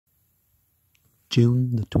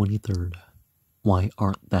June the 23rd. Why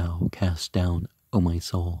art thou cast down, O my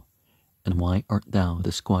soul? And why art thou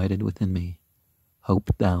disquieted within me? Hope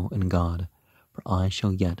thou in God, for I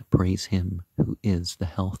shall yet praise him who is the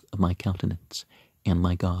health of my countenance and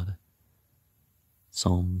my God.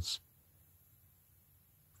 Psalms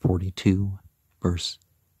 42, verse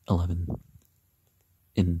 11.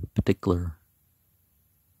 In particular,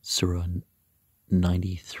 Surah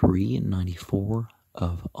 93 and 94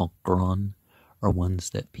 of Al-Quran are ones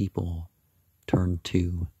that people turn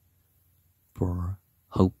to for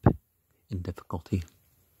hope in difficulty.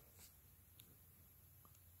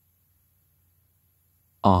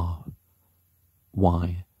 Ah,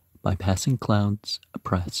 why, by passing clouds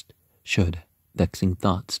oppressed, should vexing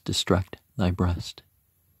thoughts distract thy breast?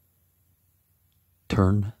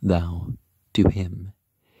 Turn thou to him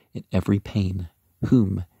in every pain,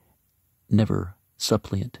 whom never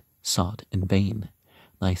suppliant sought in vain.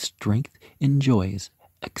 Thy strength enjoys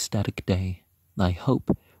ecstatic day, thy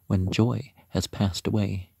hope when joy has passed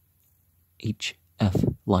away. H.F.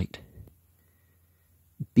 Light.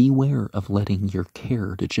 Beware of letting your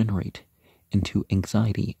care degenerate into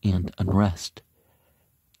anxiety and unrest.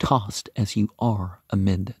 Tossed as you are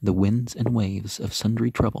amid the winds and waves of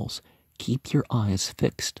sundry troubles, keep your eyes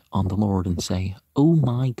fixed on the Lord and say, O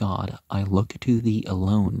my God, I look to thee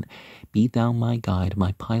alone. Be thou my guide,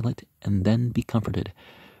 my pilot, and then be comforted.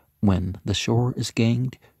 When the shore is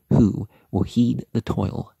ganged, who will heed the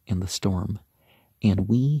toil and the storm? And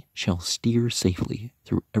we shall steer safely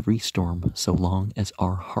through every storm so long as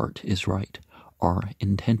our heart is right, our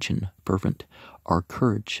intention fervent, our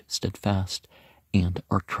courage steadfast, and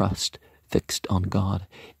our trust fixed on God.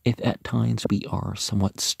 If at times we are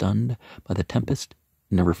somewhat stunned by the tempest,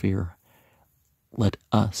 never fear. Let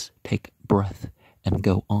us take breath and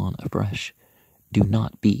go on afresh. Do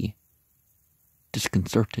not be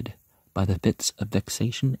disconcerted by the fits of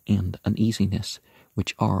vexation and uneasiness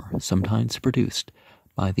which are sometimes produced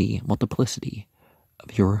by the multiplicity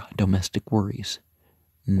of your domestic worries.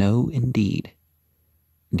 Know indeed,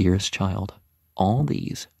 dearest child, all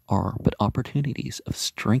these are but opportunities of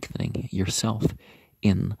strengthening yourself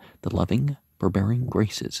in the loving, forbearing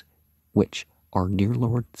graces which our dear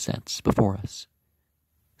Lord sets before us.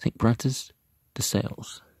 St. Francis de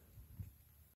Sales.